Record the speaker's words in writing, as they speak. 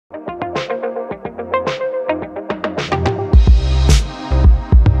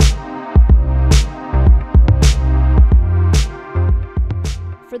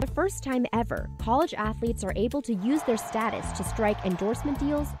first time ever, college athletes are able to use their status to strike endorsement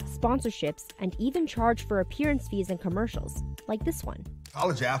deals, sponsorships, and even charge for appearance fees in commercials, like this one.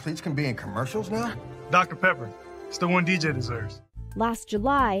 College athletes can be in commercials now? Dr. Pepper, it's the one DJ deserves. Last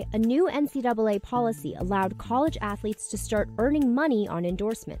July, a new NCAA policy allowed college athletes to start earning money on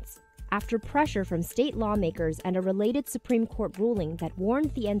endorsements, after pressure from state lawmakers and a related Supreme Court ruling that warned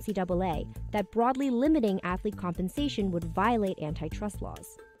the NCAA that broadly limiting athlete compensation would violate antitrust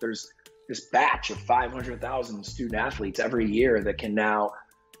laws. There's this batch of 500,000 student athletes every year that can now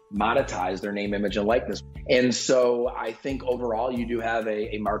monetize their name, image, and likeness. And so I think overall you do have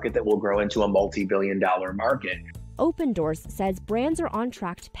a market that will grow into a multi-billion-dollar market. Open Doors says brands are on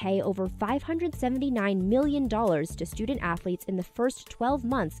track to pay over $579 million to student athletes in the first 12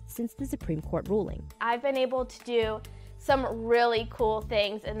 months since the Supreme Court ruling. I've been able to do some really cool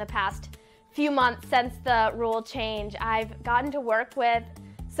things in the past few months since the rule change. I've gotten to work with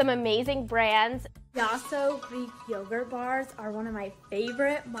some amazing brands. Yasso Greek yogurt bars are one of my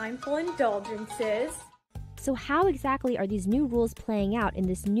favorite mindful indulgences. So how exactly are these new rules playing out in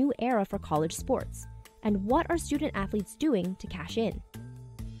this new era for college sports? And what are student athletes doing to cash in?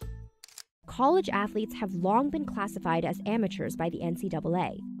 College athletes have long been classified as amateurs by the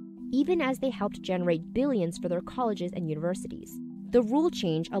NCAA, even as they helped generate billions for their colleges and universities. The rule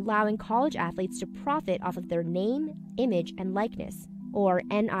change allowing college athletes to profit off of their name, image, and likeness, or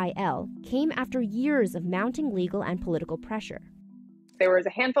NIL, came after years of mounting legal and political pressure. There was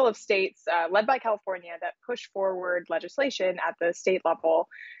a handful of states led by California that pushed forward legislation at the state level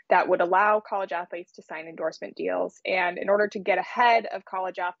that would allow college athletes to sign endorsement deals. And in order to get ahead of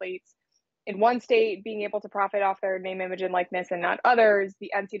college athletes in one state being able to profit off their name, image, and likeness and not others,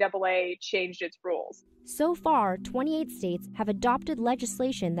 the NCAA changed its rules. So far, 28 states have adopted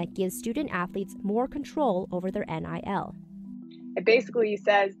legislation that gives student athletes more control over their NIL. It basically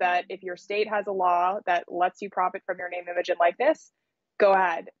says that if your state has a law that lets you profit from your name, image, and likeness, go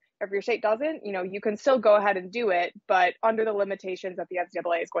ahead. If your state doesn't, you can still go ahead and do it, but under the limitations that the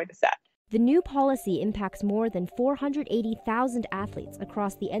NCAA is going to set. The new policy impacts more than 480,000 athletes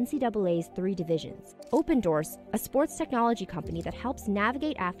across the NCAA's 3 divisions. Open Doors, a sports technology company that helps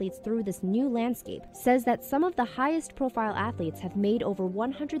navigate athletes through this new landscape, says that some of the highest profile athletes have made over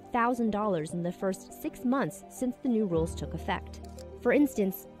 $100,000 in the first 6 months since the new rules took effect. For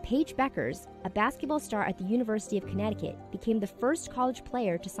instance, Paige Beckers, a basketball star at the University of Connecticut, became the first college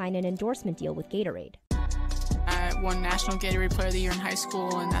player to sign an endorsement deal with Gatorade. I won National Gatorade Player of the Year in high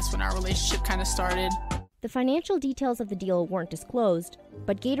school, and that's when our relationship kind of started. The financial details of the deal weren't disclosed,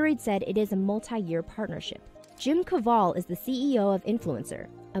 but Gatorade said it is a multi-year partnership. Jim Cavall is the CEO of Influencer,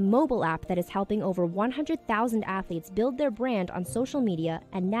 a mobile app that is helping over 100,000 athletes build their brand on social media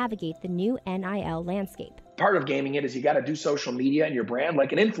and navigate the new NIL landscape. Part of gaming it is you got to do social media and your brand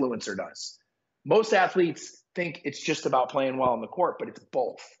like an influencer does. Most athletes think it's just about playing well on the court, but it's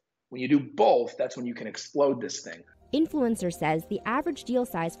both. When you do both, that's when you can explode this thing. Influencer says the average deal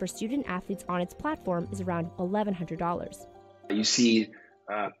size for student athletes on its platform is around $1,100. You see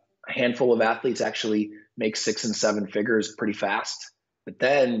a handful of athletes actually make 6 and 7 figures pretty fast. But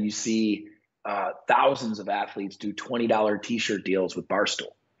then you see thousands of athletes do $20 t-shirt deals with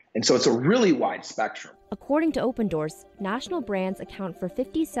Barstool. And so it's a really wide spectrum. According to Open Doors, national brands account for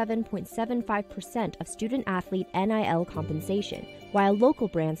 57.75% of student athlete NIL compensation, while local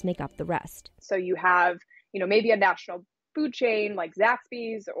brands make up the rest. So you have, maybe a national food chain like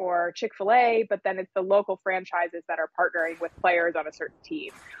Zaxby's or Chick-fil-A, but then it's the local franchises that are partnering with players on a certain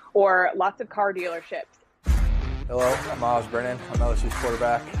team, or lots of car dealerships. Hello, I'm Miles Brennan. I'm LSU's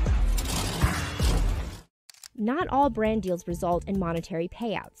quarterback. Not all brand deals result in monetary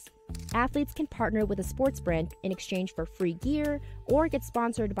payouts. Athletes can partner with a sports brand in exchange for free gear or get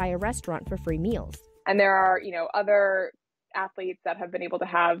sponsored by a restaurant for free meals. And there are, other athletes that have been able to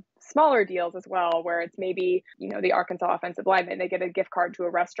have smaller deals as well, where it's maybe, the Arkansas offensive lineman, they get a gift card to a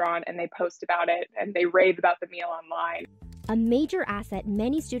restaurant and they post about it and they rave about the meal online. A major asset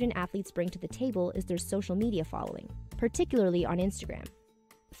many student athletes bring to the table is their social media following, particularly on Instagram.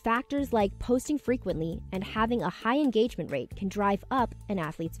 Factors like posting frequently and having a high engagement rate can drive up an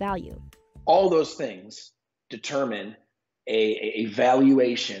athlete's value. All those things determine a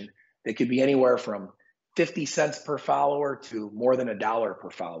valuation that could be anywhere from 50 cents per follower to more than $1 per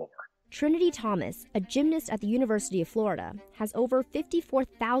follower. Trinity Thomas, a gymnast at the University of Florida, has over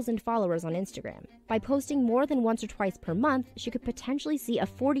 54,000 followers on Instagram. By posting more than once or twice per month, she could potentially see a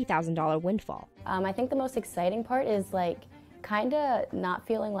 $40,000 windfall. I think the most exciting part is kind of not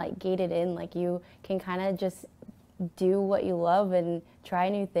feeling gated in. You can kind of just do what you love and try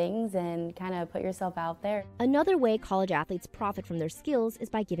new things and kind of put yourself out there. Another way college athletes profit from their skills is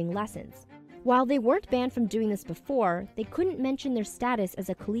by giving lessons. While they weren't banned from doing this before, they couldn't mention their status as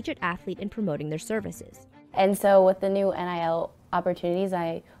a collegiate athlete in promoting their services. And so with the new NIL opportunities,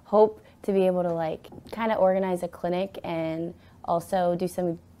 I hope to be able to kind of organize a clinic and also do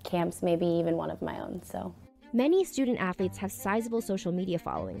some camps, maybe even one of my own. So many student athletes have sizable social media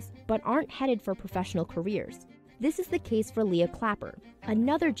followings, but aren't headed for professional careers. This is the case for Leah Clapper,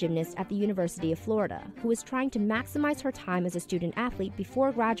 another gymnast at the University of Florida, who is trying to maximize her time as a student athlete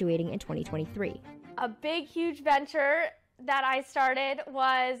before graduating in 2023. A big, huge venture that I started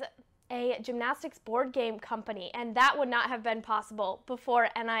was a gymnastics board game company, and that would not have been possible before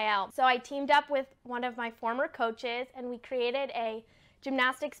NIL. So I teamed up with one of my former coaches, and we created a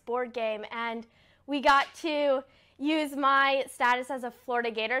gymnastics board game, and we got to use my status as a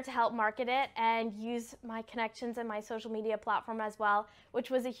Florida Gator to help market it and use my connections and my social media platform as well, which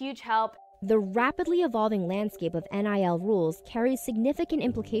was a huge help. The rapidly evolving landscape of NIL rules carries significant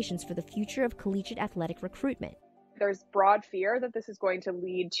implications for the future of collegiate athletic recruitment. There's broad fear that this is going to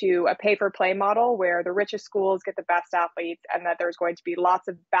lead to a pay-for-play model where the richest schools get the best athletes and that there's going to be lots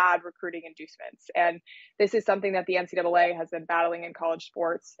of bad recruiting inducements. And this is something that the NCAA has been battling in college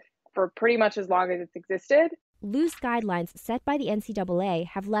sports for pretty much as long as it's existed. Loose guidelines set by the NCAA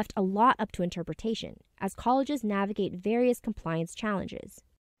have left a lot up to interpretation as colleges navigate various compliance challenges.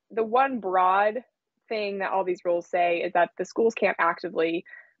 The one broad thing that all these rules say is that the schools can't actively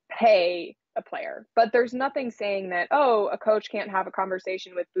pay a player, but there's nothing saying that, oh, a coach can't have a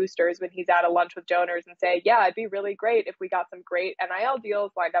conversation with boosters when he's at a lunch with donors and say, yeah, it'd be really great if we got some great NIL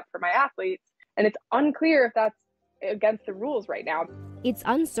deals lined up for my athletes. And it's unclear if that's against the rules right now. It's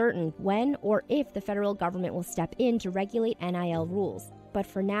uncertain when or if the federal government will step in to regulate NIL rules. But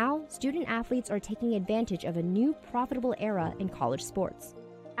for now, student athletes are taking advantage of a new profitable era in college sports.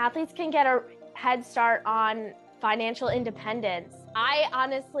 Athletes can get a head start on financial independence. I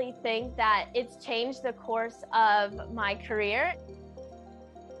honestly think that it's changed the course of my career.